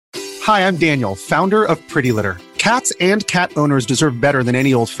Hi, I'm Daniel, founder of Pretty Litter. Cats and cat owners deserve better than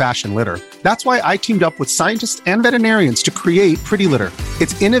any old-fashioned litter. That's why I teamed up with scientists and veterinarians to create Pretty Litter.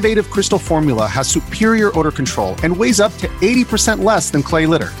 Its innovative crystal formula has superior odor control and weighs up to 80% less than clay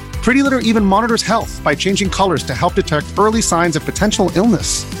litter. Pretty Litter even monitors health by changing colors to help detect early signs of potential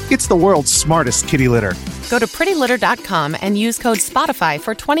illness. It's the world's smartest kitty litter. Go to prettylitter.com and use code SPOTIFY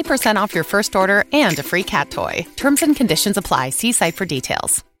for 20% off your first order and a free cat toy. Terms and conditions apply. See site for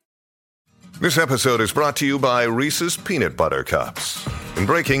details. This episode is brought to you by Reese's Peanut Butter Cups. In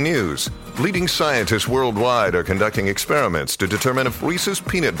breaking news, leading scientists worldwide are conducting experiments to determine if Reese's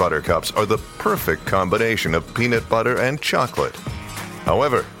Peanut Butter Cups are the perfect combination of peanut butter and chocolate.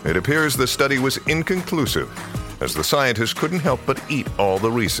 However, it appears the study was inconclusive, as the scientists couldn't help but eat all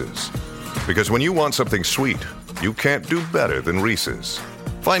the Reese's. Because when you want something sweet, you can't do better than Reese's.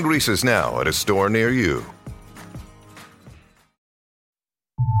 Find Reese's now at a store near you.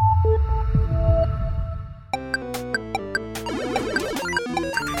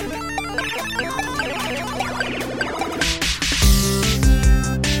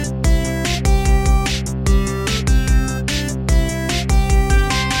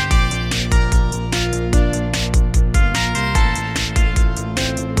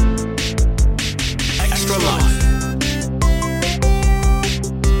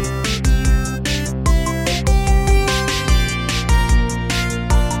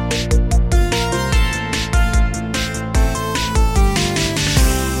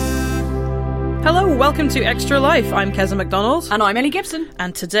 Welcome to Extra Life. I'm Keza McDonald. And I'm Ellie Gibson.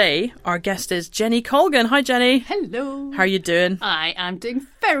 And today, our guest is Jenny Colgan. Hi, Jenny. Hello. How are you doing? I am doing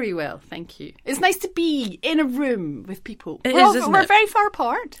very well, thank you. It's nice to be in a room with people. We're very far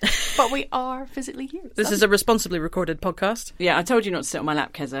apart, but we are physically here. This is a responsibly recorded podcast. Yeah, I told you not to sit on my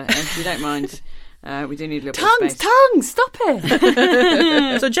lap, Keza. If you don't mind, we do need a little bit of space. Tongues, stop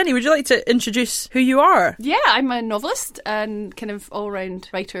it. So, Jenny, would you like to introduce who you are? Yeah, I'm a novelist and kind of all-round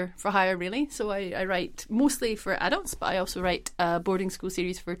writer for hire, really. So I write mostly for adults, but I also write a boarding school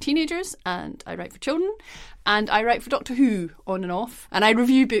series for teenagers, and I write for children. And I write for Doctor Who on and off. And I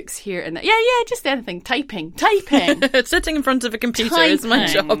review books here and there. Yeah, just anything. Typing. Sitting in front of a computer is my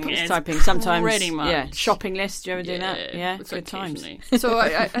job. Typing sometimes. Pretty much. Yeah. Shopping list. Do you ever do that? Yeah, it's good times. So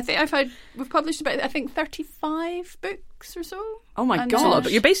I think we've published about, 35 books or so. Oh my God.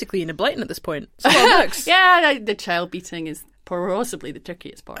 But you're basically Enid Blyton at this point. It's a lot of books. Yeah, the child beating is possibly the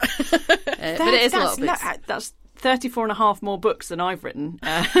trickiest part. But it is a lot of books. That's 34 and a half more books than I've written,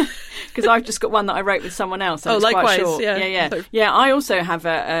 because I've just got one that I wrote with someone else. And it's likewise. Quite short. Yeah. Yeah, I also have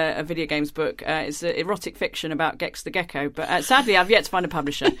a video games book. It's an erotic fiction about Gex the Gecko, but sadly I've yet to find a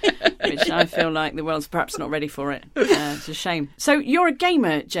publisher, which I feel like the world's perhaps not ready for it. It's a shame. So you're a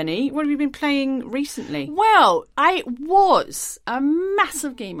gamer, Jenny. What have you been playing recently? Well, I was a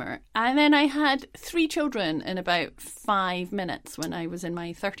massive gamer, and then I had 3 children in about 5 minutes when I was in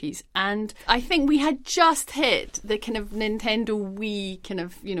my 30s, and I think we had just hit the kind of Nintendo Wii kind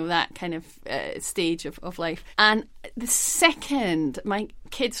of, that kind of stage of life. And the second my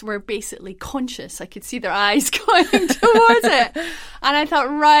kids were basically conscious, I could see their eyes going towards it. And I thought,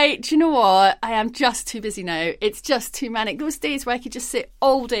 right, do you know what? I am just too busy now. It's just too manic. Those days where I could just sit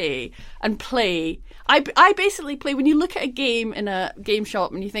all day and play. I basically play, when you look at a game in a game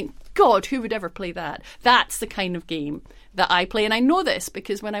shop and you think, God, who would ever play that? That's the kind of game that I play. And I know this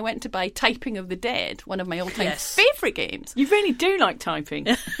because when I went to buy Typing of the Dead, one of my all-time favourite games. You really do like typing.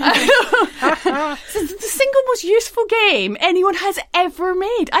 It's the single most useful game anyone has ever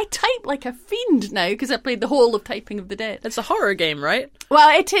made. I type like a fiend now because I played the whole of Typing of the Dead. It's a horror game, right?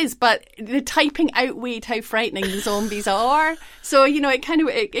 Well, it is, but the typing outweighed how frightening the zombies are. So, it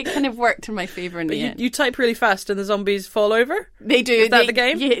kind of worked in my favour in the end. You type really fast and the zombies fall over? They do. Is that the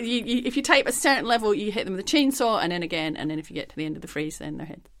game? If you type a certain level, you hit them with a chainsaw, and then again, and then if you get to the end of the phrase, then their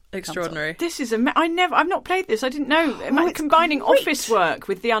head. Extraordinary. This is I've not played this. I didn't know. Combining office work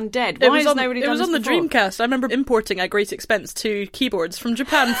with the undead. Why has nobody done this? It was on the before? Dreamcast. I remember importing at great expense 2 keyboards from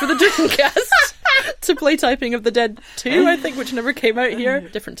Japan for the Dreamcast to play Typing of the Dead 2, I think, which never came out here.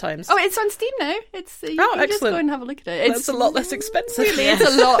 Different times. Oh, it's on Steam now. It's you can just go and have a look at it. That's a lot less expensive. Really, it's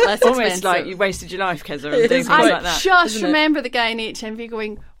a lot less expensive. Almost like you wasted your life, Keza, and doing things like that. I just remember the guy in HMV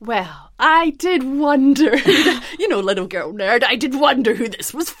going, well, I did wonder, little girl nerd, I did wonder who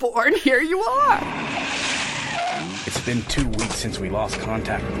this was for, and here you are. It's been 2 weeks since we lost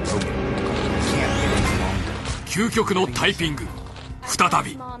contact with Logan. We can't get any longer. 究極のタイピング再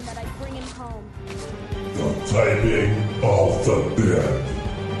び The Typing of the Dead.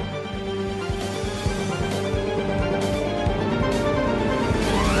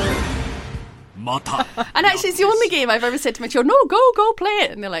 And actually, it's the only game I've ever said to my children, no, go play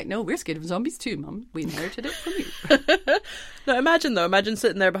it. And they're like, no, we're scared of zombies too, Mum. We inherited it from you. No, imagine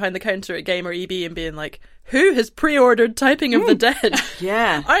sitting there behind the counter at Game or EB and being like, who has pre-ordered Typing of the Dead?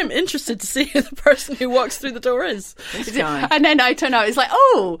 Yeah. I'm interested to see who the person who walks through the door is. And then I turn out, it's like,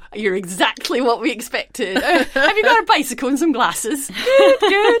 oh, you're exactly what we expected. Have you got a bicycle and some glasses?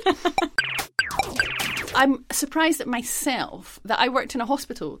 Good. I'm surprised at myself that I worked in a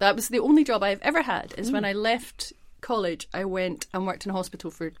hospital. That was the only job I've ever had, is when I left college, I went and worked in a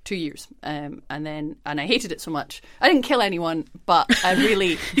hospital for 2 years, and I hated it so much. I didn't kill anyone, but I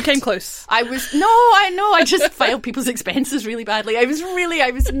really you came close. I know. I just filed people's expenses really badly. I was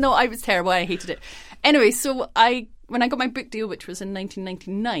terrible. I hated it. Anyway, so when I got my book deal, which was in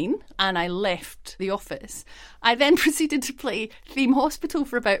 1999, and I left the office, I then proceeded to play Theme Hospital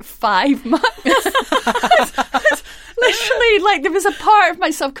for about 5 months. Literally, like, there was a part of my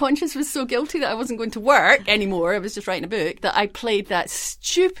subconscious was so guilty that I wasn't going to work anymore. I was just writing a book, that I played that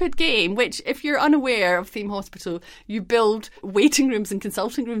stupid game, which, if you're unaware of Theme Hospital, you build waiting rooms and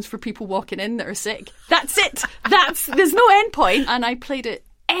consulting rooms for people walking in that are sick. That's it. There's no end point. And I played it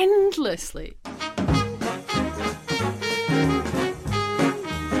endlessly.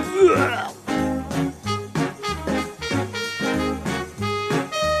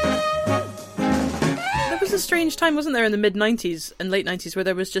 There was a strange time, wasn't there, in the mid-90s and late 90s, where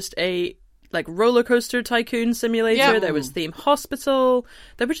there was just a roller coaster tycoon simulator. Yeah. There was Theme Hospital.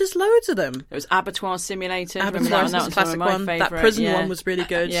 There were just loads of them. There was Abattoir Simulator. Abattoir was a classic one. That prison one was really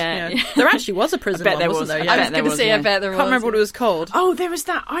good. Yeah. There actually was a prison one, wasn't there? Yeah. I was going to say, I bet there was. I can't remember what it was called. Oh, there was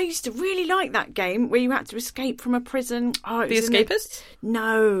that. I used to really like that game where you had to escape from a prison. Oh, The Escapists?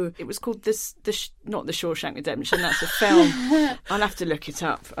 No, it was called not The Shawshank Redemption. That's a film. I'll have to look it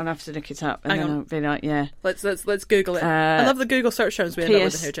up. And then I'll be like, yeah. Let's Google it. I love the Google search terms we end up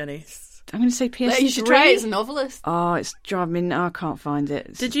with here, Jenny. I'm going to say PS3. You should try it as a novelist. Oh, it's driving me. I can't find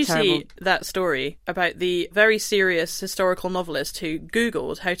it. Did you see that story about the very serious historical novelist who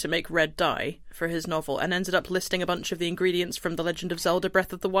Googled how to make red dye for his novel and ended up listing a bunch of the ingredients from The Legend of Zelda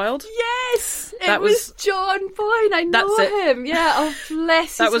Breath of the Wild? Yes! It was John Boyne. I know him. Yeah, oh,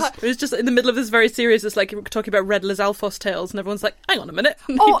 bless his heart. It was just in the middle of this very serious, it's like talking about Red Lizalfos tales, and everyone's like, hang on a minute.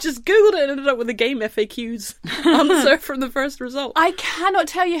 And he just Googled it and ended up with a game FAQs answer from the first result. I cannot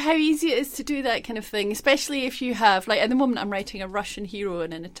tell you how easy it is to do that kind of thing, especially if you have, like, at the moment I'm writing a Russian hero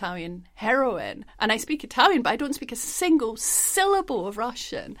and an Italian heroine, and I speak Italian, but I don't speak a single syllable of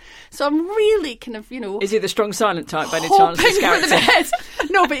Russian. So I'm really kind of, Is he the strong silent type by any chance?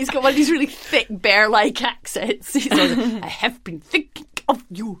 No, but he's got one of these really thick bear-like accents. He's like, I have been thinking of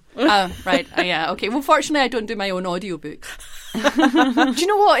you. Right, yeah, okay. Well, fortunately I don't do my own audiobooks. Do you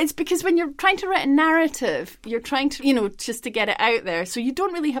know what? It's because when you're trying to write a narrative, you're trying to, just to get it out there. So you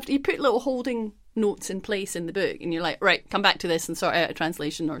don't really have to, you put little holding notes in place in the book and you're like, right, come back to this and sort out a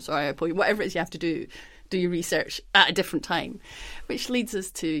translation or sort out a poem, whatever it is you have to do your research at a different time, which leads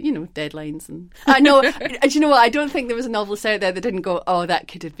us to, deadlines. And I know, do you know what? I don't think there was a novelist out there that didn't go, oh, that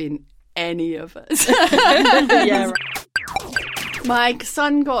could have been any of us. Yeah, right. My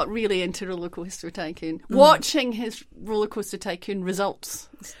son got really into Roller Coaster Tycoon. Watching his Roller Coaster Tycoon results.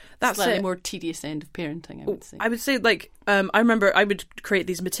 That's slightly more tedious end of parenting, I would say. I would say, I remember I would create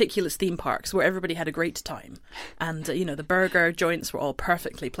these meticulous theme parks where everybody had a great time. And, the burger joints were all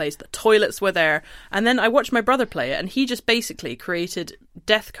perfectly placed. The toilets were there. And then I watched my brother play it, and he just basically created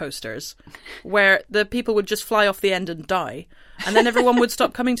death coasters where the people would just fly off the end and die. And then everyone would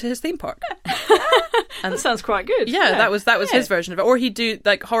stop coming to his theme park. And that sounds quite good. Yeah, that was his version of it. Or he'd do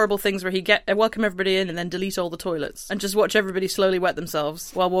horrible things where he'd welcome everybody in and then delete all the toilets and just watch everybody slowly wet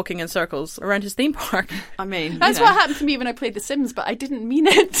themselves while walking in circles around his theme park. I mean, that's what happened to me when I played The Sims, but I didn't mean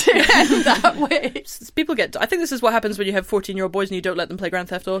it to end that way. I think this is what happens when you have 14-year-old boys and you don't let them play Grand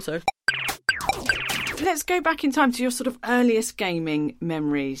Theft Auto. Let's go back in time to your sort of earliest gaming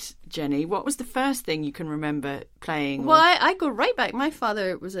memories, Jenny. What was the first thing you can remember playing? Well, I go right back. My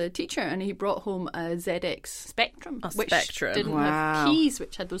father was a teacher and he brought home a ZX Spectrum. Which didn't have keys,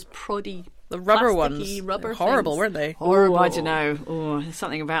 which had those proddy... The rubber ones. Rubber horrible, things. Weren't they? Horrible. I don't know. Oh, there's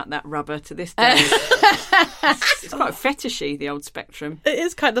something about that rubber to this day. It's quite fetishy, the old Spectrum. It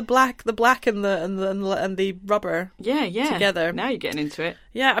is kind of the black and the rubber. Yeah. Together. Now you're getting into it.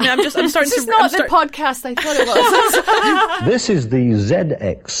 Yeah, I mean, I'm starting this to. This is not the podcast I thought it was. This is the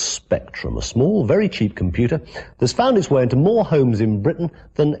ZX Spectrum, a small, very cheap computer that's found its way into more homes in Britain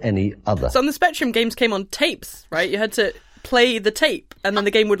than any other. So on the Spectrum, games came on tapes, right? You had to play the tape, and then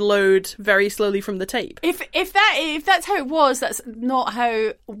the game would load very slowly from the tape. If that's how it was, that's not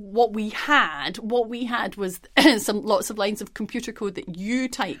how what we had. What we had was lots of lines of computer code that you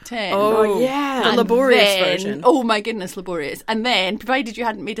typed in. Oh yeah, the laborious version. Oh my goodness, laborious. And then, provided you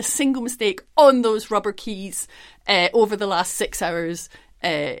hadn't made a single mistake on those rubber keys over the last 6 hours,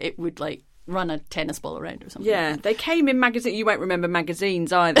 it would like run a tennis ball around or something. Yeah, they came in magazines. You won't remember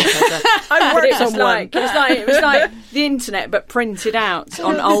magazines either. I worked on one. It was like the internet, but printed out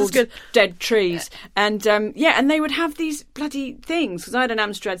on old dead trees. And and they would have these bloody things. Because I had an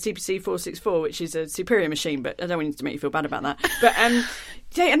Amstrad CPC 464, which is a superior machine, but I don't want to make you feel bad about that. But and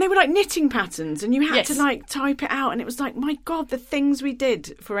they were like knitting patterns, and you had to like type it out, and it was like, my God, the things we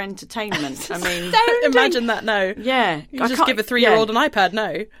did for entertainment. I mean, imagine that now. Yeah, you just give a 3-year-old an iPad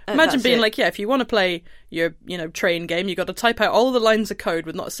now. Imagine being like, if you want to play your train game, you got to type out all the lines of code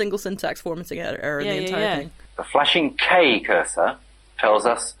with not a single syntax formatting error in the entire thing. The flashing K cursor tells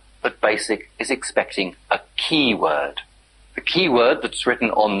us that BASIC is expecting a keyword. The keyword that's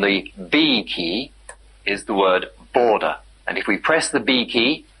written on the B key is the word border. And if we press the B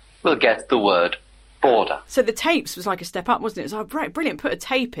key, we'll get the word border. So the tapes was like a step up, wasn't it? It was like, brilliant, put a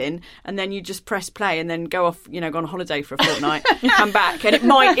tape in, and then you just press play and then go off, go on holiday for a fortnight, come back, and it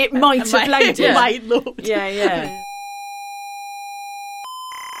might have loaded. It might load. Yeah.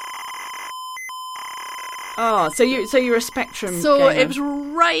 Oh, so you're a Spectrum gamer. It was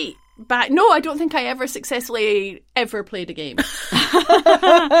right back. No, I don't think I ever successfully played a game.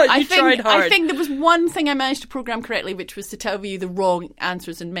 I tried hard. I think there was one thing I managed to program correctly, which was to tell you the wrong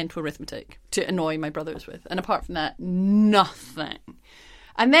answers in mental arithmetic to annoy my brothers with. And apart from that, nothing.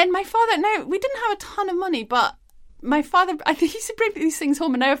 And then my father, now, we didn't have a ton of money, but my father, I think he used to bring these things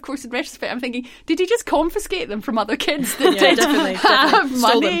home, and now, of course, in retrospect, I'm thinking, did he just confiscate them from other kids that did definitely have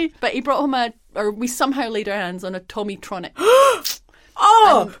stole money? them. But he brought home we somehow laid our hands on a Tommytronic.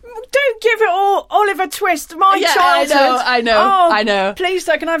 Don't give it all Oliver Twist, my childhood. I know. Please,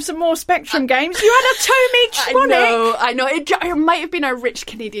 I can have some more Spectrum games. You had a Tommytronic. I know. It might have been a rich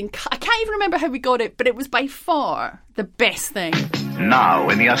Canadian. I can't even remember how we got it, but it was by far the best thing. Now,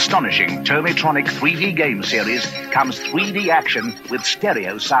 in the astonishing Tommytronic 3D game series comes 3D action with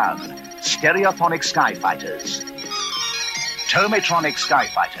stereo sound. Stereophonic Skyfighters. Tommytronic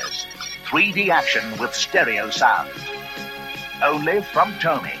Skyfighters. 3D action with stereo sound. Only from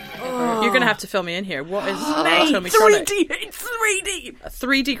Tommy. You're going to have to fill me in here. What is Tommytronic? 3D. It's 3D.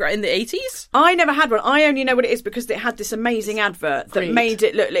 3D in the 80s? I never had one. I only know what it is because it had this amazing advert that made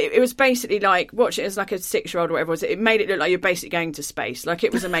it look. It was basically like, watch it as like a 6-year-old or whatever it was. It made it look like you're basically going to space. Like,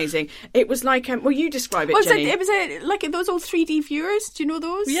 it was amazing. It was like, you describe it, Jenny. It was like those old 3D viewers. Do you know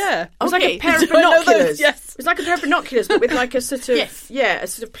those? Yeah. It was like a pair of binoculars. Yes. It was like a pair of binoculars, but with like a sort of a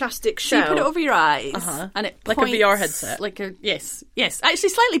sort of plastic shell. So you put it over your eyes, and it like a VR headset. Yes. Actually,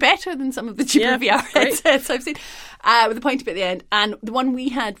 slightly better than some of the cheaper VR headsets I've seen. With the pointy bit at the end, and the one we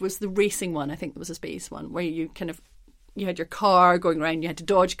had was the racing one. I think there was a space one where you had your car going around, you had to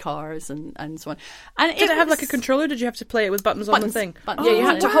dodge cars and so on. And did it have like a controller? Did you have to play it with buttons on the thing? Buttons. Yeah, you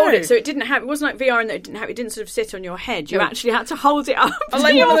had to hold it, so it wasn't like VR, and it didn't sort of sit on your head. You actually had to hold it up.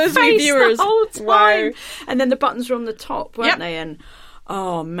 Like one of those viewers the whole time. Wow. And then the buttons were on the top, weren't they? And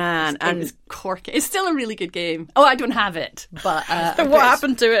oh man, it was corky. It's still a really good game. Oh, I don't have it, but what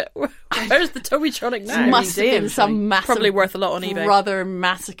happened to it? Where's the Tommytronic now? Must have been some massive, probably worth a lot on eBay. Brother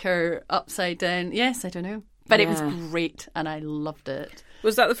massacre upside down. Yes, I don't know, but it was great, and I loved it.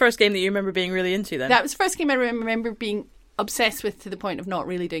 Was that the first game that you remember being really into then? That was the first game I remember being obsessed with to the point of not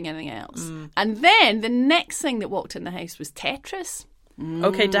really doing anything else. And then the next thing that walked in the house was Tetris.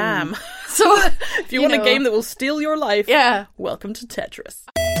 Okay, damn. So if you want a game that will steal your life, welcome to Tetris.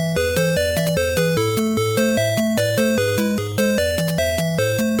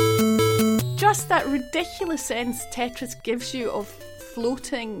 Just that ridiculous sense Tetris gives you of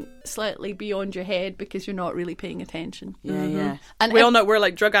floating slightly beyond your head because you're not really paying attention. Yeah. And we all know we're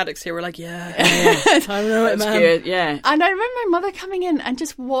like drug addicts here. We're like, I know it, man. Good, yeah. And I remember my mother coming in and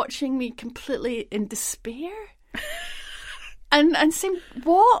just watching me completely in despair. And saying,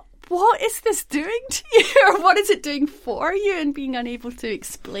 what is this doing to you? Or what is it doing for you? And being unable to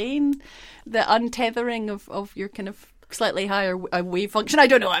explain the untethering of your kind of slightly higher wave function. I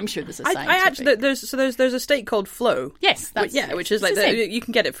don't know. I'm sure there's a scientific. I actually there's a state called flow. Yes, which is like you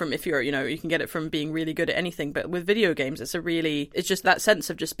can get it from you can get it from being really good at anything. But with video games, it's just that sense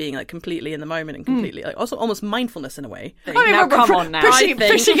of just being like completely in the moment and completely like also almost mindfulness in a way. Now come on now, pushing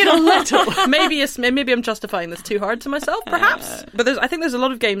it a little. maybe I'm justifying this too hard to myself, perhaps. But I think there's a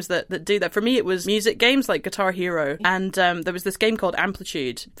lot of games that do that. For me, it was music games like Guitar Hero, and there was this game called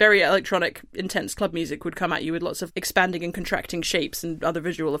Amplitude. Very electronic, intense club music would come at you with lots of expanded expanding and contracting shapes and other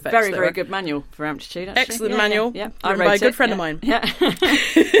visual effects. Very, very good manual for Amplitude, actually. Excellent manual. Yeah. Written by a good friend of mine. Yeah.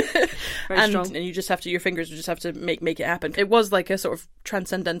 Very strong. And you just have to, your fingers just have to make it happen. It was like a sort of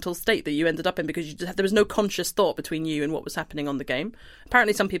transcendental state that you ended up in because there was no conscious thought between you and what was happening on the game.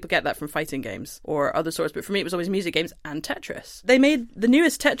 Apparently some people get that from fighting games or other sorts, but for me it was always music games and Tetris. They made the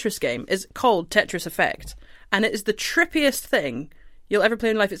newest Tetris game is called Tetris Effect, and it is the trippiest thing you'll ever play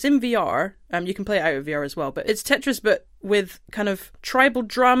in life. It's in VR. You can play it out of VR as well, but it's Tetris but with kind of tribal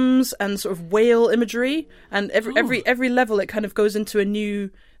drums and sort of whale imagery, and every level it kind of goes into a new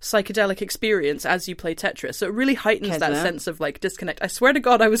psychedelic experience as you play Tetris. So it really heightens that sense of like disconnect. I swear to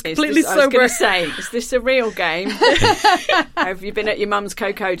God, I was completely sober. I was going to say, is this a real game? Have you been at your mum's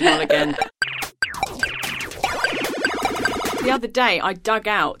cocodamol again? The other day, I dug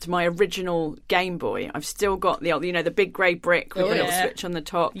out my original Game Boy. I've still got the big grey brick with the little switch on the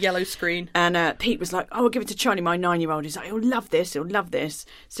top. Yellow screen. And Pete was like, oh, I'll give it to Charlie, my 9-year-old. He's like, he'll love this.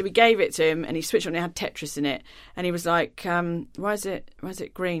 So we gave it to him, and he switched on, it had Tetris in it. And he was like, why is it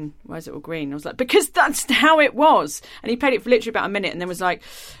green? Why is it all green? I was like, because that's how it was. And he played it for literally about a minute, and then was like,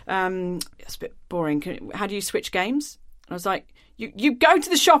 that's a bit boring. How do you switch games? And I was like, you go to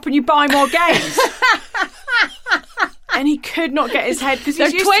the shop and you buy more games. And he could not get his head because they're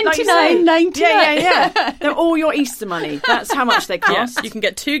 $29.99. Yeah. They're all your Easter money. That's how much they cost. Yeah. You can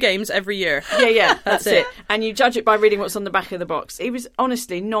get 2 games every year. Yeah, that's it. And you judge it by reading what's on the back of the box. He was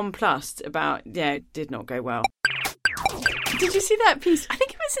honestly nonplussed about. Yeah, it did not go well. Did you see that piece? I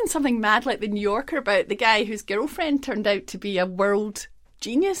think it was in something mad like the New Yorker about the guy whose girlfriend turned out to be a world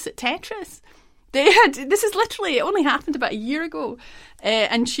genius at Tetris. This is literally, it only happened about a year ago,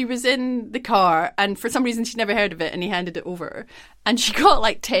 and she was in the car, and for some reason she'd never heard of it, and he handed it over, and she got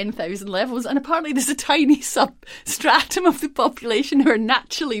like 10,000 levels, and apparently there's a tiny substratum of the population who are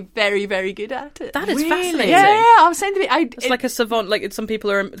naturally very, very good at it. That is fascinating. Yeah, I was saying to me, it's like a savant. Like some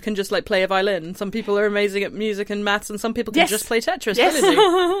people can just like play a violin, some people are amazing at music and maths, and some people can just play Tetris. Yes.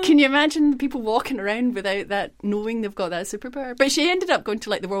 Can you imagine people walking around without that, knowing they've got that superpower? But she ended up going to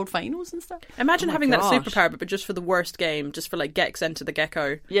like the world finals and stuff. Imagine having that superpower, but just for the worst game, just for like Gex Enter the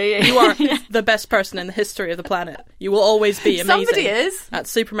Gecko. Yeah. You are the best person in the history of the planet. You will always be amazing. Somebody is. At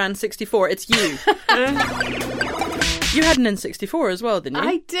Superman 64, it's you. You had an N64 as well, didn't you?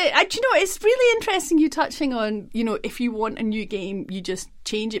 I did. Do you know, it's really interesting you touching on, if you want a new game, you just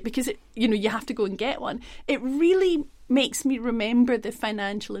change it because, you have to go and get one. It really makes me remember the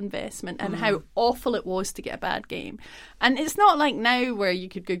financial investment and how awful it was to get a bad game. And it's not like now where you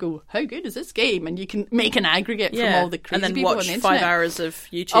could go, how good is this game? And you can make an aggregate from all the crazy people on the internet. And then watch 5 hours of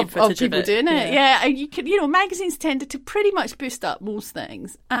YouTube footage of people doing it. Yeah, and you could, magazines tended to pretty much boost up most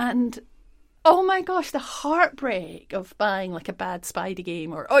things. And oh my gosh, the heartbreak of buying like a bad Spidey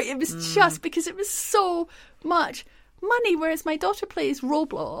game it was just because it was so much money, whereas my daughter plays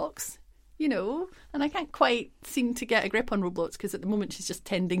Roblox, and I can't quite seem to get a grip on Roblox because at the moment she's just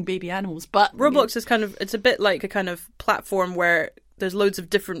tending baby animals. But Roblox is it's a bit like a kind of platform where there's loads of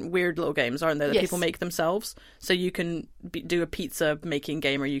different weird little games, aren't there, that people make themselves. So you can do a pizza making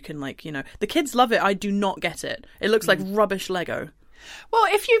game, or you can the kids love it. I do not get it. It looks like rubbish Lego. Well,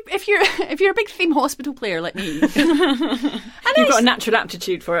 if you're a big Theme Hospital player like me, and you've got a natural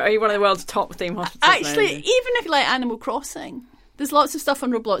aptitude for it. Are you one of the world's top Theme Hospitals? Actually, even if you like Animal Crossing, there's lots of stuff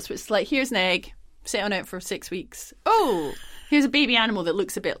on Roblox which is like, here's an egg, sit on it for 6 weeks. Oh, here's a baby animal that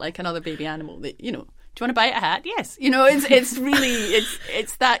looks a bit like another baby animal. That do you want to buy a hat? Yes. It's really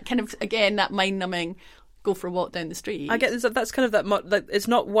it's that kind of, again, that mind numbing. Go for a walk down the street. I get that's kind of that. It's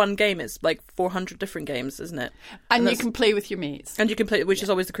not one game; it's like 400 different games, isn't it? And you can play with your mates. And you can play, which is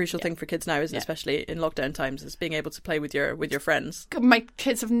always the crucial thing for kids now, isn't it? Especially in lockdown times, is being able to play with your friends. My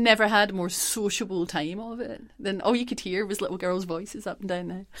kids have never had a more sociable time of it than all you could hear was little girls' voices up and down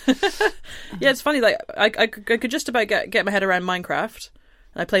there. Yeah, it's funny. Like I could just about get my head around Minecraft.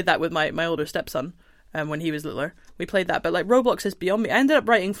 And I played that with my older stepson. When he was littler, we played that, but like Roblox is beyond me. I ended up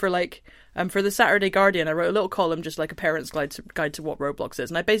writing for for the Saturday Guardian. I wrote a little column, just like a parent's guide to what Roblox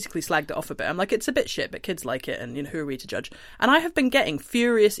is, and I basically slagged it off a bit. I'm like, it's a bit shit, but kids like it, and who are we to judge? And I have been getting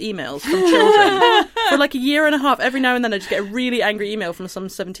furious emails from children for like a year and a half. Every now and then, I just get a really angry email from some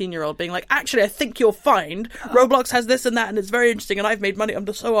 17-year-old being like, "Actually, I think you'll find Roblox has this and that, and it's very interesting, and I've made money. I'm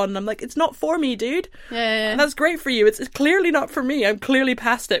just so on." And I'm like, it's not for me, dude. Yeah. And that's great for you. It's clearly not for me. I'm clearly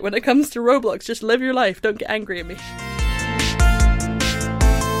past it when it comes to Roblox. Just live your life. Don't get angry at me.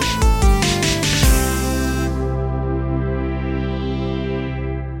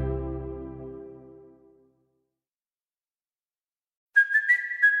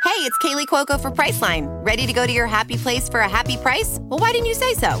 Hey, it's Kaylee Cuoco for Priceline. Ready to go to your happy place for a happy price? Well, why didn't you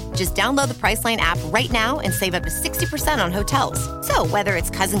say so? Just download the Priceline app right now and save up to 60% on hotels. So whether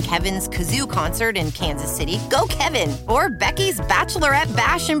it's Cousin Kevin's Kazoo Concert in Kansas City, go Kevin, or Becky's Bachelorette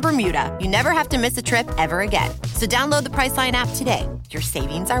Bash in Bermuda, you never have to miss a trip ever again. So download the Priceline app today. Your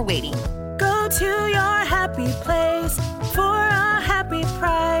savings are waiting. Go to your happy place for a happy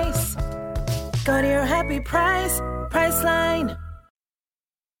price. Go to your happy price, Priceline.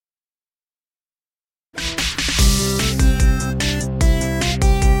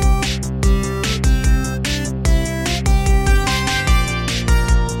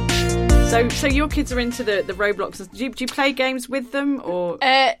 So your kids are into the Roblox. Do you play games with them or?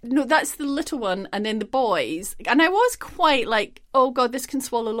 No, that's the little one, and then the boys. And I was quite like, oh God, this can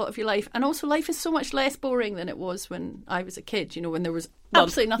swallow a lot of your life. And also, life is so much less boring than it was when I was a kid. You know, when there was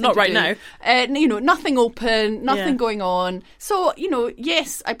absolutely nothing. Not to right do. now. You know, nothing open, nothing going on. So you know,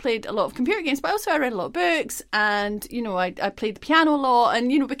 yes, I played a lot of computer games, but also I read a lot of books, and you know, I played the piano a lot,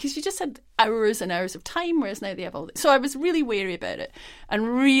 and you know, because you just had hours and hours of time, whereas now they have all this. So I was really wary about it and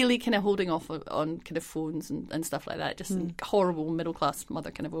really kind of holding off on kind of phones and stuff like that, just in a horrible middle class mother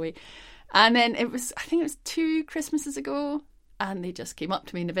kind of a way. And then I think it was 2 Christmases ago, and they just came up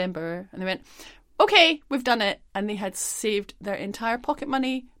to me in November and they went, okay, we've done it. And they had saved their entire pocket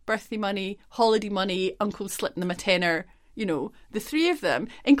money, birthday money, holiday money, uncle slipping them a tenner. You know, the 3 of them,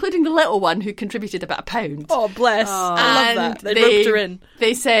 including the little one who contributed about £1. Oh, bless. I love that. They roped her in.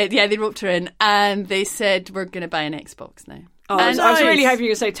 They said, they roped her in, and they said, we're going to buy an Xbox now. Oh, I was really hoping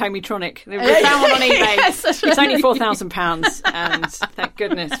you were going to say Tommytronic. They found one on eBay. Yes, it's only £4,000, and thank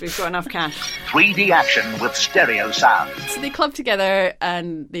goodness we've got enough cash. 3D action with stereo sound. So they clubbed together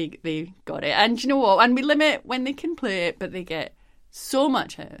and they got it. And you know what? And we limit when they can play it, but they get so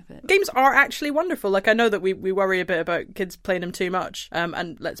much out of it. Games are actually wonderful. Like, I know that we worry a bit about kids playing them too much.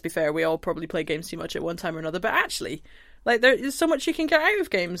 And let's be fair, we all probably play games too much at one time or another. But actually, like, there's so much you can get out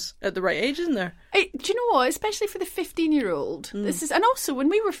of games at the right age, isn't there? Do you know what? Especially for the 15-year-old. This is, and also when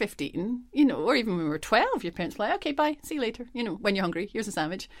we were 15, you know, or even when we were 12, your parents were like, okay, bye, see you later. You know, when you're hungry, here's a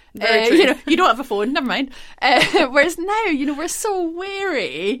sandwich. You know, you don't have a phone, never mind. Whereas now, you know, we're so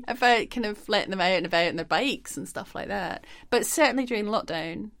wary about kind of letting them out and about on their bikes and stuff like that. But certainly during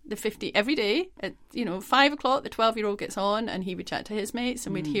lockdown, every day at, you know, 5 o'clock, the 12-year-old gets on and he would chat to his mates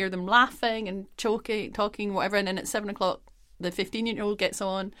and we'd hear them laughing and choking, talking, whatever. And then at 7 o'clock, the 15-year-old gets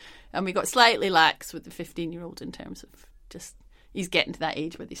on, and we got slightly lax with the 15-year-old in terms of just, he's getting to that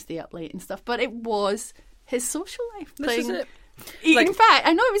age where they stay up late and stuff. But it was his social life. This is it. In fact,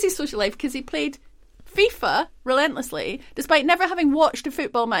 I know it was his social life because he played FIFA relentlessly, despite never having watched a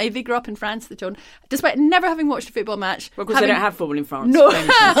football match. They grew up in France, despite never having watched a football match. Well, because they don't have football in France. No,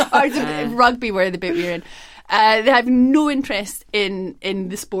 rugby were the bit we're in. They have no interest in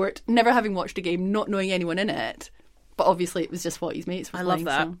the sport, never having watched a game, not knowing anyone in it. But obviously it was just what his mates were playing. I love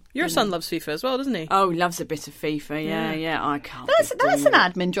that. So, Your son loves FIFA as well, doesn't he? Oh, he loves a bit of FIFA, yeah. I can't. That's an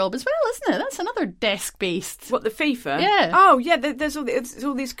admin job as well, isn't it? That's another desk-based. What, the FIFA? Yeah. Oh, yeah, there's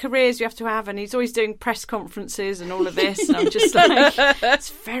all these careers you have to have, and he's always doing press conferences and all of this, and I'm just like, it's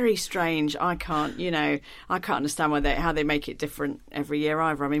very strange. I can't understand how they make it different every year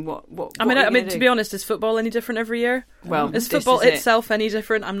either. I mean, what I mean, to be honest, is football any different every year? Well, is football itself any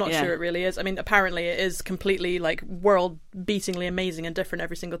different? I'm not sure it really is. I mean, apparently it is completely, like, world-beatingly amazing and different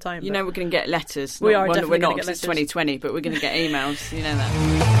every single time. You know, we're going to get letters. We are definitely going to get letters. It's 2020, but we're going to get emails. You know that.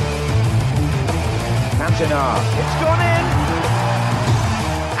 Cantona, it's gone in.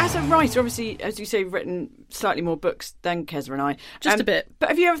 As a writer, obviously, as you say, you've written slightly more books than Kezza and I. Just a bit. But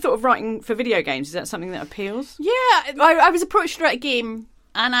have you ever thought of writing for video games? Is that something that appeals? Yeah, I was approached to write a game,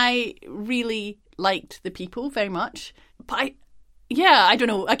 and I really liked the people very much. But I don't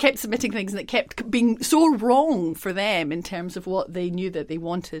know. I kept submitting things and it kept being so wrong for them in terms of what they knew that they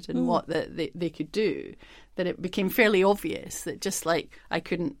wanted and what they could do, that it became fairly obvious that just like I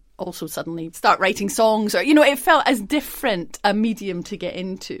couldn't also suddenly start writing songs, or, you know, it felt as different a medium to get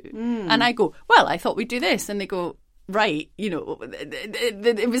into. And I go, well, I thought we'd do this. And they go, right, you know,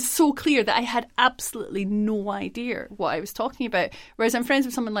 it was so clear that I had absolutely no idea what I was talking about. Whereas I'm friends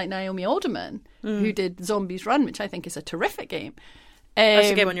with someone like Naomi Alderman, who did Zombies Run, which I think is a terrific game. That's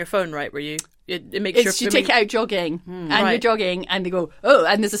a game on your phone, right? Where it makes you take it out jogging, and you're jogging, and they go, oh,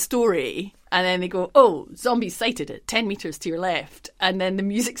 and there's a story, and then they go, oh, zombies sighted at 10 metres to your left, and then the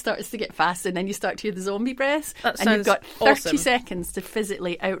music starts to get fast, and then you start to hear the zombie breaths, and you've got 30 seconds to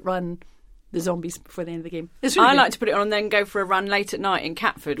physically outrun the zombies before the end of the game. It's really I good. like to put it on and then go for a run late at night in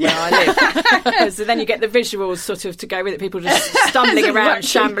Catford, where I live. So then you get the visuals sort of to go with it. People just stumbling around,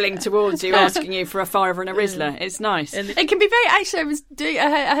 shambling towards you, asking you for a fiver and a Rizzler. It's nice. It can be very. Actually,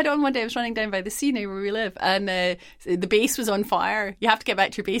 I had it on one day. I was running down by the sea now where we live, and the base was on fire. You have to get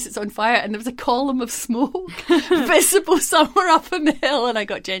back to your base. It's on fire, and there was a column of smoke visible somewhere up on the hill, and I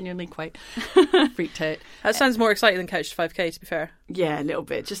got genuinely quite freaked out. That sounds more exciting than Couch to 5K, to be fair. Yeah, a little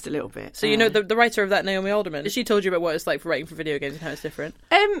bit, just a little bit. So you know the writer of that, Naomi Alderman, has she told you about what it's like for writing for video games and how it's different?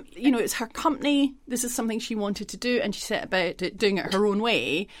 It's her company. This is something she wanted to do, and she set about doing it her own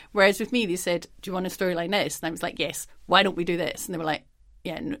way. Whereas with me, they said, "Do you want a storyline this?" And I was like, "Yes." Why don't we do this? And they were like,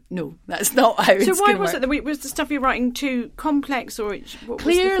 "Yeah, no, that's not how it's going to work." So why was it? Was the stuff you're writing too complex, or what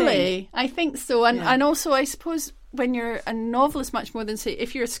Clearly, was the thing? I think so, and also I suppose when you're a novelist, much more than say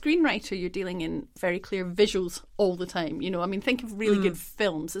if you're a screenwriter, you're dealing in very clear visuals all the time. I mean, think of really good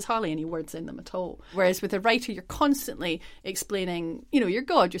films. There's hardly any words in them at all. Whereas with a writer, you're constantly explaining. You're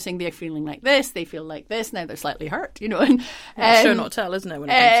God. You're saying they're feeling like this, they feel like this. Now they're slightly hurt. And show not tell, isn't it? When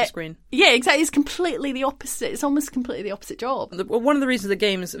it comes to screen. Yeah, exactly. It's completely the opposite. It's almost completely the opposite job. One of the reasons that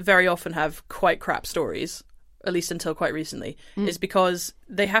games very often have quite crap stories, at least until quite recently, is because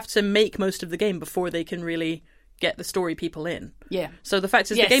they have to make most of the game before they can really get the story people in. Yeah. So the fact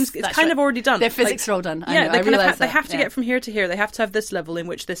is the game's it's kind of already done. Their physics are all done. They have to get from here to here. They have to have this level in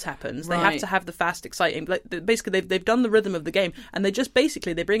which this happens. They have to have the fast, exciting. Basically, they've done the rhythm of the game, and they just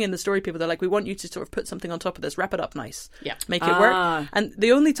basically they bring in the story people. They're like, we want you to sort of put something on top of this, wrap it up nice, make it work. And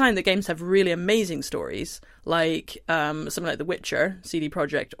the only time that games have really amazing stories, like something like The Witcher, CD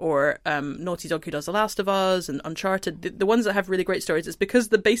Projekt, or Naughty Dog who does The Last of Us and Uncharted, the ones that have really great stories, it's because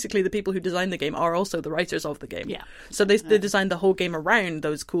basically the people who design the game are also the writers of the game. Yeah. So they designed the whole game around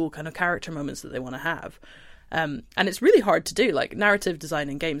those cool kind of character moments that they want to have. And it's really hard to do. Like, narrative design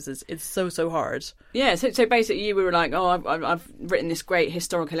in games it's so hard. Yeah, so basically you were like, I've written this great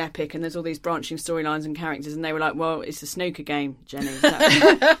historical epic and there's all these branching storylines and characters, and they were like, well, it's a snooker game, Jenny. Is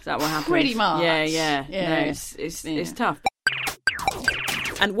that what happened? Pretty much. Yeah. No, it's tough.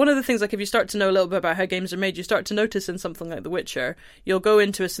 And one of the things, like, if you start to know a little bit about how games are made, you start to notice in something like The Witcher, you'll go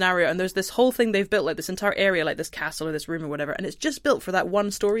into a scenario and there's this whole thing they've built, like this entire area, like this castle or this room or whatever, and it's just built for that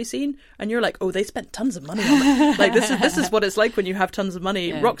one story scene, and you're like, oh, they spent tons of money on it. Like, this is what it's like when you have tons of money.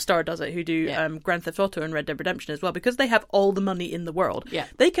 Yeah. Rockstar does it, who do Grand Theft Auto and Red Dead Redemption as well, because they have all the money in the world. Yeah.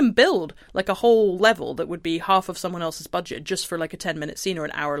 They can build like a whole level that would be half of someone else's budget just for like a 10-minute scene or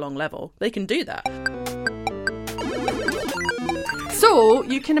an hour-long level. They can do that. So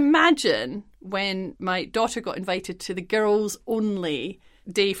you can imagine when my daughter got invited to the girls only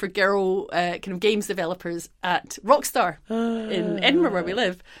day for girl kind of games developers at Rockstar in Edinburgh where we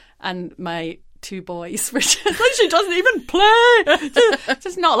live, and my two boys, which she doesn't even play.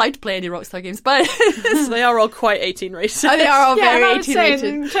 Just not allowed to play any Rockstar games, but so they are all quite 18 rated. Oh, they are all very 18 rated.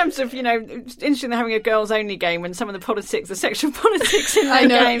 In terms of, it's interesting they're having a girls only game when some of the sexual politics in their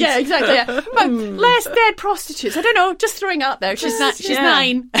games. Yeah, exactly. Yeah. But less dead prostitutes. I don't know. Just throwing it out there. She's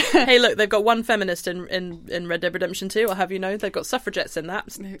 9. Hey, look, they've got one feminist in Red Dead Redemption 2. I'll have you know, they've got suffragettes in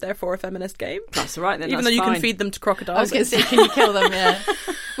that. Therefore, a feminist game. That's right. Then even that's though you fine. can feed them to crocodiles. I was going to say, can you kill them? Yeah.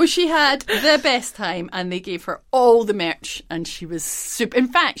 Well, she had the best time, and they gave her all the merch, and she was super. In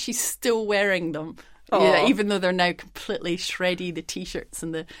fact, she's still wearing them, even though they're now completely shreddy. The t-shirts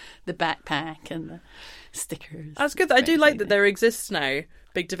and the backpack and the stickers. That's good. I do like that there exists now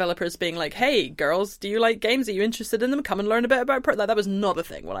big developers being like, "Hey, girls, do you like games? Are you interested in them? Come and learn a bit about." That was not a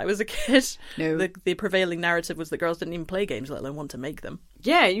thing when I was a kid. No. The prevailing narrative was that girls didn't even play games, let alone want to make them.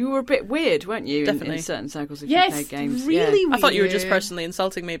 Yeah, you were a bit weird, weren't you? Definitely. In certain circles, if yes, you played games. Really weird. I thought you were just personally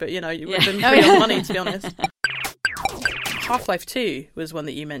insulting me, but you would have been pretty on money, to be honest. Half-Life 2 was one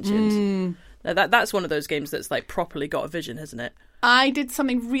that you mentioned. Now that's one of those games that's like properly got a vision, hasn't it? I did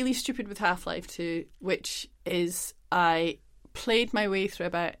something really stupid with Half-Life 2, which is I played my way through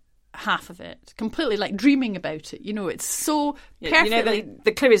about half of it, completely like dreaming about it. It's so perfectly.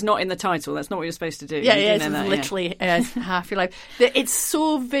 The clue is not in the title. That's not what you're supposed to do. Yeah, it's literally half your life. It's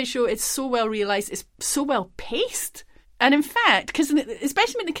so visual. It's so well realised. It's so well paced. And in fact, because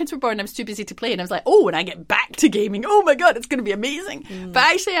especially when the kids were born, I was too busy to play, and I was like, when I get back to gaming, oh my God, it's going to be amazing. But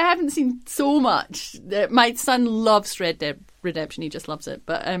actually, I haven't seen so much. My son loves Red Dead Redemption. He just loves it.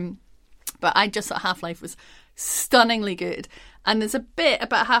 But I just thought Half-Life was stunningly good. And there's a bit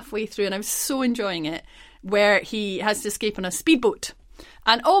about halfway through, and I was so enjoying it, where he has to escape on a speedboat.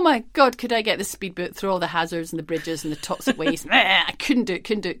 And oh my God, could I get the speedboat through all the hazards and the bridges and the toxic waste? I couldn't do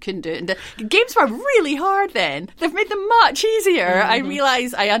it. And the games were really hard then. They've made them much easier. I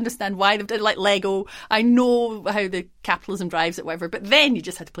realise, I understand why they've done like Lego. I know how the capitalism drives it, whatever. But then you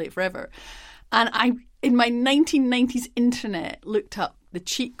just had to play it forever. And I, in my 1990s internet, looked up the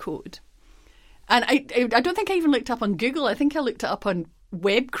cheat code. And I don't think I even looked up on Google. I think I looked it up on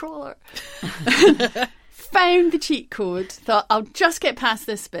Webcrawler. Found the cheat code, thought I'll just get past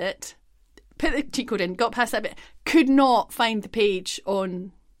this bit, put the cheat code in, got past that bit, could not find the page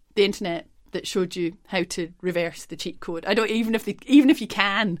on the internet that showed you how to reverse the cheat code. I don't even if you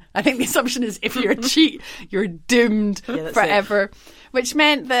can. I think the assumption is if you're a cheat, you're doomed forever. Which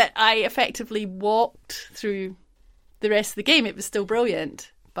meant that I effectively walked through the rest of the game. It was still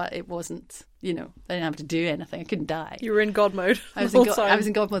brilliant, but it wasn't. I didn't have to do anything. I couldn't die. You were in God mode. I was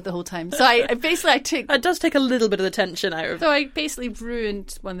in God mode the whole time. So I took. It does take a little bit of the tension out of. So I basically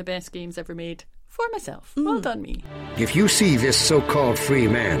ruined one of the best games ever made for myself. Well done, me. If you see this so-called free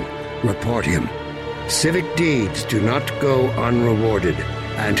man, report him. Civic deeds do not go unrewarded,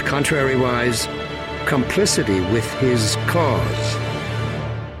 and contrariwise, complicity with his cause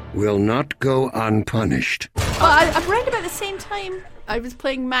will not go unpunished. Well, I've read about the same time. I was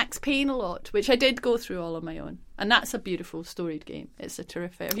playing Max Payne a lot, which I did go through all on my own. And that's a beautiful storied game. It's a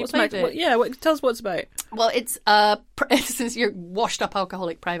terrific... Have you played it? Tell us what it's about. Well, it's since you're washed up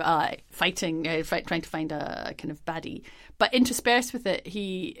alcoholic private eye fighting, trying to find a kind of baddie. But interspersed with it,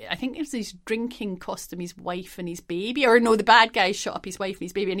 I think he's drinking cost him his wife and his baby. Or no, the bad guy shot up his wife and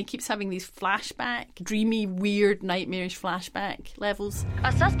his baby. And he keeps having these dreamy, weird, nightmarish flashback levels.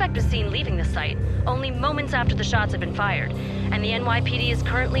 A suspect was seen leaving the site only moments after the shots had been fired. And the NYPD is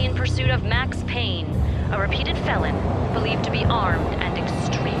currently in pursuit of Max Payne, a repeated felon believed to be armed and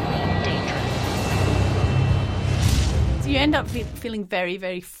extremely dangerous. So you end up feeling very,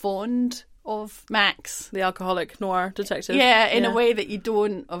 very fond of Max. The alcoholic noir detective. Yeah, in a way that you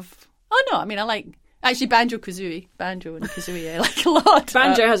don't of... Oh, no, I mean, I like... Actually, Banjo-Kazooie I like a lot.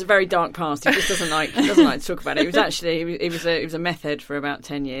 Banjo has a very dark past. He just doesn't like to talk about it. He was actually he was a meth head for about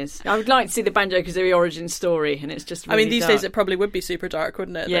 10 years. I would like to see the Banjo-Kazooie origin story, and it's just really these dark. days it probably would be super dark,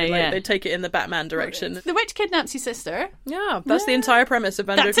 wouldn't it? Yeah, They'd take it in the Batman direction. The witch kidnaps his sister. Yeah, that's the entire premise of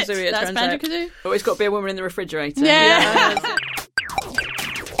Banjo-Kazooie. That's Banjo-Kazooie. Oh, it's got to be a woman in the refrigerator. Yeah.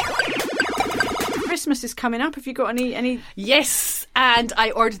 Christmas is coming up. Have you got any? Yes, and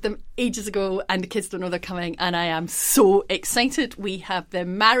I ordered them ages ago, and the kids don't know they're coming, and I am so excited. We have the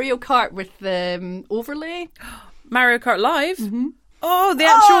Mario Kart with the overlay. Mario Kart Live? Mm-hmm. Oh, the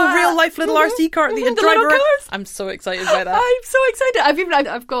actual real life little RC kart that you drive around. I'm so excited by that. I'm so excited.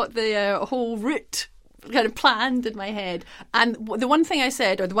 I've got the whole route kind of planned in my head. And the one thing I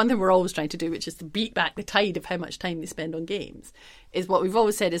said, or the one thing we're always trying to do, which is to beat back the tide of how much time they spend on games, is what we've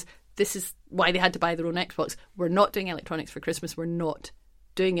always said is this is why they had to buy their own Xbox. We're not doing electronics for Christmas. We're not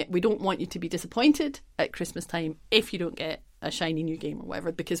doing it. We don't want you to be disappointed at Christmas time if you don't get a shiny new game or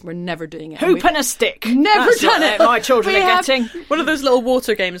whatever, because we're never doing it. Hoop and a stick. Never That's done it. My children are getting one of those little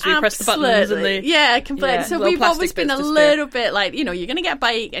water games where you press the buttons and they... Yeah, completely. Yeah, so we've always been a little bit like, you're going to get a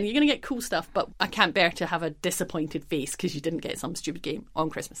bike and you're going to get cool stuff, but I can't bear to have a disappointed face because you didn't get some stupid game on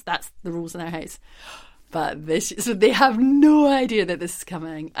Christmas. That's the rules in our house. But so they have no idea that this is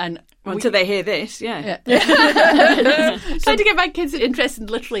coming, and until they hear this, yeah. Trying to get my kids interested in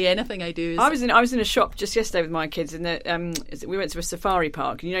literally anything I do. I was in a shop just yesterday with my kids, and we went to a safari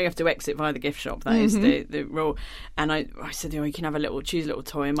park. You have to exit via the gift shop. That is the rule. And I said, you can have choose a little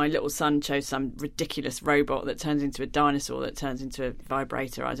toy. And my little son chose some ridiculous robot that turns into a dinosaur that turns into a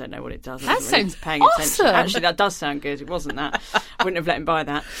vibrator. I don't know what it does. That sounds paying awesome. Attention. Actually, that does sound good. It wasn't that. I wouldn't have let him buy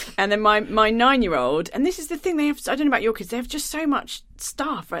that. And then my 9-year-old. And this is the thing, they have, I don't know about your kids, they have just so much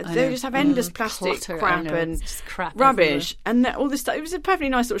stuff, right? They just have endless plastic crap and crap rubbish everywhere. And all this stuff. It was a perfectly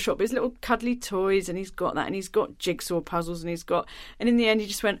nice little shop. There's little cuddly toys, and he's got that, and he's got jigsaw puzzles, and in the end he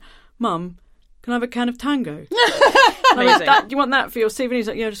just went, Mum, can I have a can of Tango? Amazing. You want that for your souvenir? He's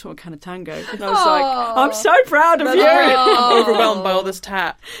like, yeah, I just want a can of Tango. And I was like, I'm so proud of you. I'm overwhelmed by all this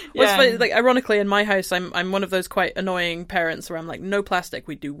tat. Yeah. Funny, ironically, in my house, I'm one of those quite annoying parents where I'm like, no plastic,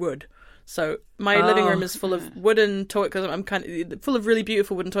 we do wood. So my living room is full of wooden toys, because I'm kind of full of really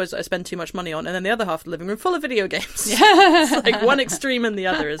beautiful wooden toys that I spend too much money on, and then the other half of the living room full of video games. It's like one extreme and the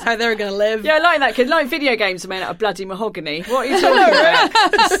other is how they're going to live. Yeah, I like that, because video games are made out of bloody mahogany. What are you talking about?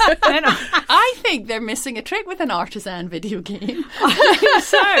 I think they're missing a trick with an artisan video game. I think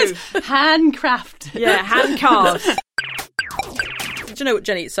so. Handcrafted. Yeah, hand carved. Do you know what,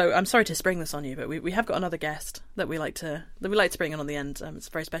 Jenny? So I'm sorry to spring this on you, but we have got another guest that we like to bring in on the end. It's a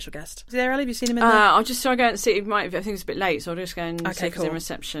very special guest. Is he there, Ellie? Have you seen him in there? I'll just go and see. I think it's a bit late, so I'll just go and see if he's in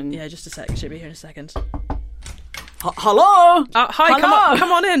reception. Yeah, just a sec. He should be here in a second. Hello. Hi. Hello.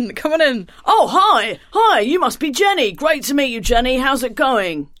 Come on in. Oh, hi. You must be Jenny. Great to meet you, Jenny. How's it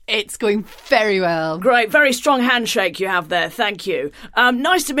going? It's going very well. Great, very strong handshake you have there. Thank you.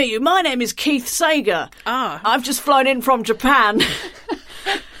 Nice to meet you. My name is Keith Sager. I've just flown in from Japan.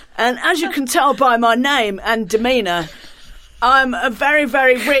 And as you can tell by my name and demeanour, I'm a very,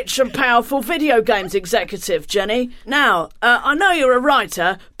 very rich and powerful video games executive, Jenny. Now, I know you're a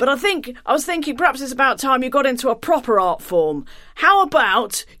writer, but I was thinking perhaps it's about time you got into a proper art form. How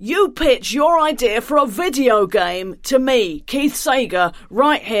about you pitch your idea for a video game to me, Keith Sager,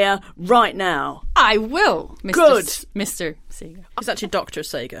 right here, right now? I will, Mr. Good. Mr. Sager. It's actually Dr.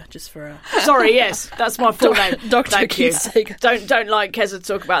 Sager, just for Sorry, yes, that's my full name. Dr. Keith Sager. Don't like Keza to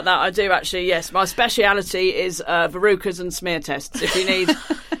talk about that. I do actually, yes. My speciality is verrucas and smear tests, if you need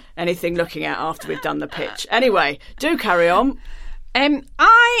anything looking at after we've done the pitch. Anyway, do carry on.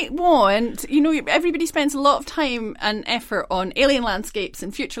 I want, everybody spends a lot of time and effort on alien landscapes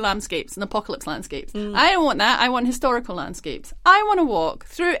and future landscapes and apocalypse landscapes. I don't want that. I want historical landscapes. I want to walk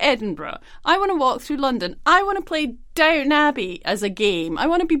through Edinburgh. I want to walk through London. I want to play Downton Abbey as a game. I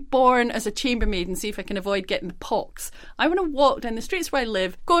want to be born as a chambermaid and see if I can avoid getting the pox. I want to walk down the streets where I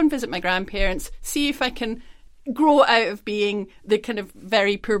live, go and visit my grandparents, see if I can grow out of being the kind of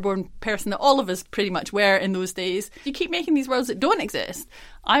very poor-born person that all of us pretty much were in those days. You keep making these worlds that don't exist.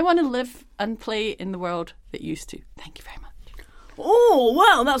 I want to live and play in the world that used to. Thank you very much. Oh,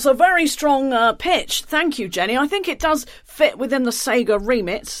 well, that's a very strong pitch. Thank you, Jenny. I think it does fit within the Sega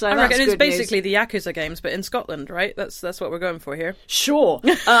remit, so I that's reckon good it's basically the Yakuza games, but in Scotland, right? That's what we're going for here. Sure.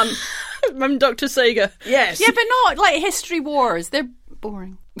 I'm Dr. Sega. Yes. Yeah, but not like History Wars. They're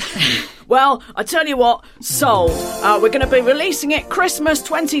boring. Well, I tell you what, sold. We're going to be releasing it Christmas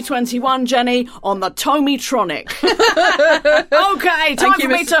 2021, Jenny, on the Tomitronic. Okay, time for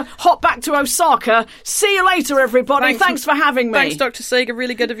me to hop back to Osaka. See you later, everybody. Thanks for having me. Thanks, Dr. Sager.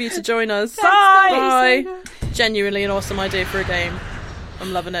 Really good of you to join us. Bye. Bye. Genuinely an awesome idea for a game.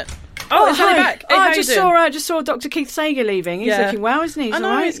 I'm loving it. Oh, it's Ellie back. Hey, I just saw Dr. Keith Sager leaving. He's looking well, isn't he? He's I know,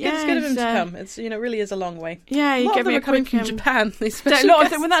 all right. it's good of him to come. It's really is a long way. Yeah, a lot of them are coming from Japan. These special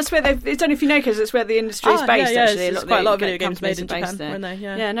guests. Well, that's where I don't know if you know, because it's where the industry is based. Yeah, actually, there's quite a lot of video games made in Japan, weren't they?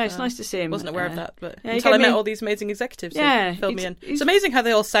 Yeah, no, it's nice to see him. Wasn't aware of that, but until I met all these amazing executives who filled me in. It's amazing how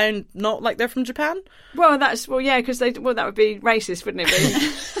they all sound not like they're from Japan. Well, because that would be racist, wouldn't it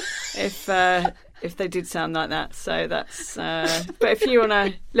be? If they did sound like that. So that's... but if you want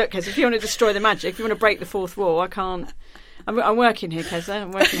to... Look, Keza, if you want to destroy the magic, if you want to break the fourth wall, I can't... I'm working here, Keza.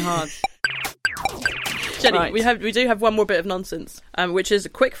 I'm working hard. Jenny, right. we do have one more bit of nonsense, which is a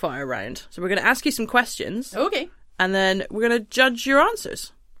quickfire round. So we're going to ask you some questions. Okay. And then we're going to judge your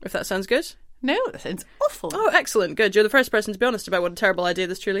answers, if that sounds good. No, that sounds awful. Oh, excellent. Good. You're the first person to be honest about what a terrible idea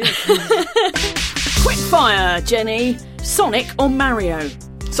this truly is. Quickfire, Jenny. Sonic or Mario?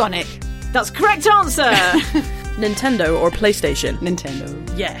 Sonic. That's the correct answer. Nintendo or PlayStation?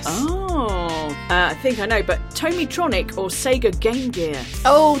 Nintendo. Yes. Oh, I think I know, but Tomitronic or Sega Game Gear?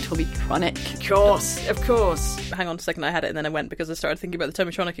 Oh, Tomitronic. Of course. Hang on a second, I had it and then I went because I started thinking about the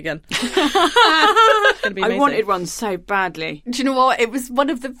Tomitronic again. I wanted one so badly. Do you know what? It was one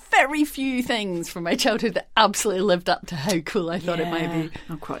of the very few things from my childhood that absolutely lived up to how cool I thought it might be.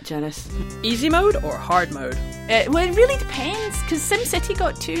 I'm quite jealous. Easy mode or hard mode? Well, it really depends, because SimCity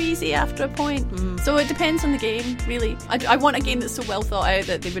got too easy after a point. So it depends on the game, really. I want a game that's so well thought out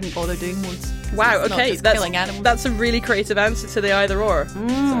that they wouldn't bother doing modes. Wow, so okay, killing animals. That's a really creative answer to the either or.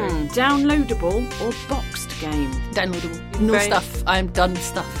 Downloadable or boxed game? Downloadable. No stuff. I'm done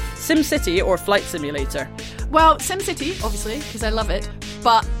stuff. SimCity or Flight Simulator? Well, SimCity, obviously, because I love it.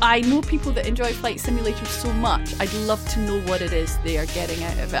 But I know people that enjoy Flight Simulator so much. I'd love to know what it is they are getting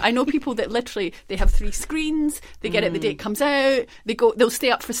out of it. I know people that literally, they have 3 screens, they get it the day it comes out, they'll stay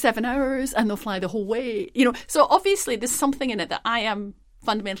up for 7 hours and they'll fly the whole way. So obviously there's something in it that I am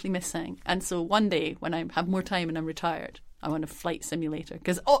fundamentally missing. And so one day when I have more time and I'm retired, I want a flight simulator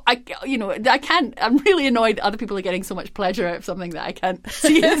because I can't. I'm really annoyed that other people are getting so much pleasure out of something that I can't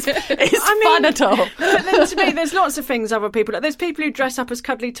see as fun at all. But then to me, there's lots of things other people. There's people who dress up as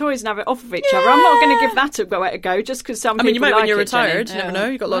cuddly toys and have it off of each other. I'm not going to give that a go just because some. You might like when you're it, retired. Jenny. You never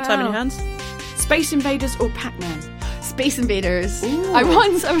know. You've got a lot of time in your hands. Space Invaders or Pac-Man? Space Invaders. Ooh. I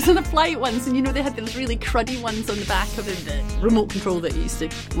was on a flight once, and they had those really cruddy ones on the back of the remote control that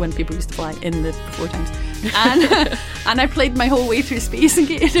when people used to fly in the before times. And I played my whole way through Space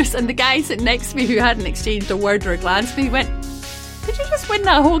Invaders, and the guy sitting next to me who hadn't exchanged a word or a glance with me went, did you just win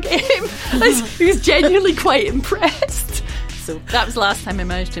that whole game? He was genuinely quite impressed. So that was the last time I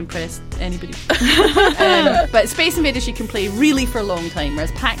managed to impress anybody. But Space Invaders you can play really for a long time,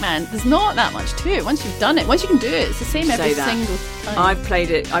 whereas Pac-Man, there's not that much to it. Once you've done it, once you can do it, it's the same every single time. I've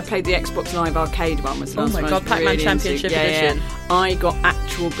played it. I played the Xbox Live Arcade one. Was the last oh my one god, Pac-Man really Championship Edition. Yeah. I got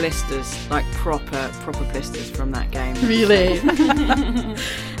actual blisters, like proper blisters from that game. Really?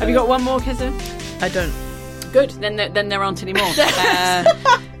 Have you got one more, Keza? I don't. Good. Then there aren't any more.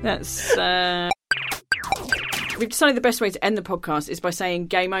 That's. We've decided the best way to end the podcast is by saying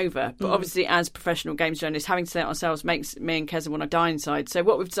game over. But obviously, as professional games journalists, having to say it ourselves makes me and Keza want to die inside. So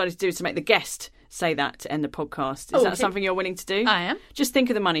what we've decided to do is to make the guest say that to end the podcast. Is that something you're willing to do? I am. Just think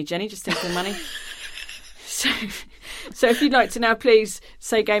of the money, Jenny. Just think of the money. So if you'd like to now, please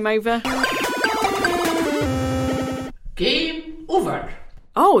say game over. Game over.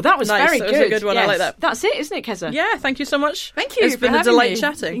 Oh, that was nice. very That good. was a good one. Yes. I like that. That's it, isn't it, Keza? Yeah, thank you so much. Thank you. It's been a delight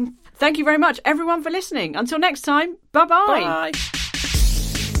chatting. Thank you very much, everyone, for listening. Until next time, bye-bye. Bye.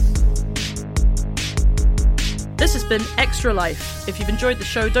 This has been Extra Life. If you've enjoyed the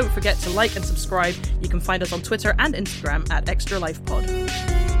show, don't forget to like and subscribe. You can find us on Twitter and Instagram at Extra Life Pod.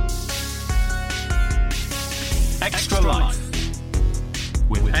 Extra Life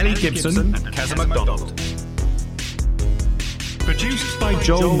with Ellie Gibson and Keza MacDonald. Produced by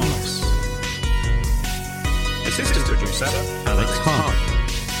Joel Moss. Assistant producer Alex Hart.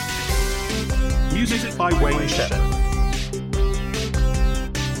 Music by Wayne Shepherd.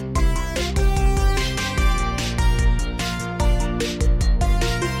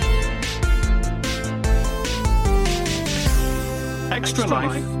 Extra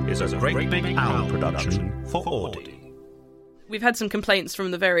Life is a Great Big Owl production for Audi. We've had some complaints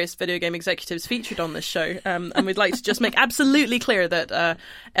from the various video game executives featured on this show, and we'd like to just make absolutely clear that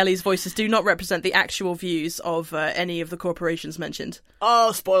Ellie's voices do not represent the actual views of any of the corporations mentioned.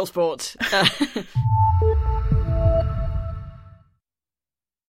 Oh, spoil sport.